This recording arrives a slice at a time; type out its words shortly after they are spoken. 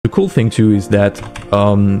cool thing too is that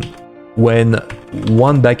when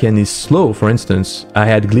one backend is slow, for instance, I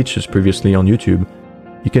had glitches previously on YouTube,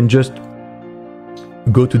 you can just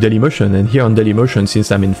go to Dailymotion, and here on Dailymotion,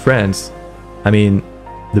 since I'm in France, I mean,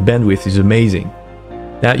 the bandwidth is amazing.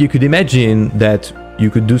 Now you could imagine that you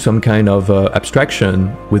could do some kind of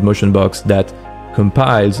abstraction with MotionBox that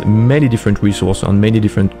compiles many different resources on many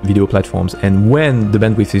different video platforms, and when the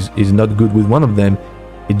bandwidth is not good with one of them,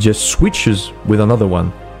 it just switches with another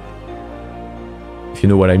one, if you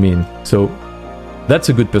know what I mean. So that's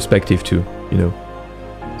a good perspective too, you know.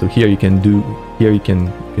 So here you can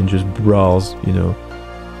just browse, you know,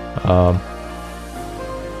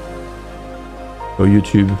 your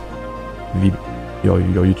YouTube your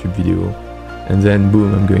YouTube video, and then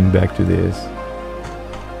boom, I'm going back to this.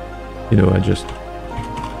 You know, I just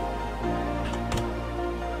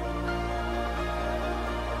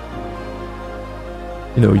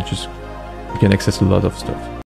you can access a lot of stuff.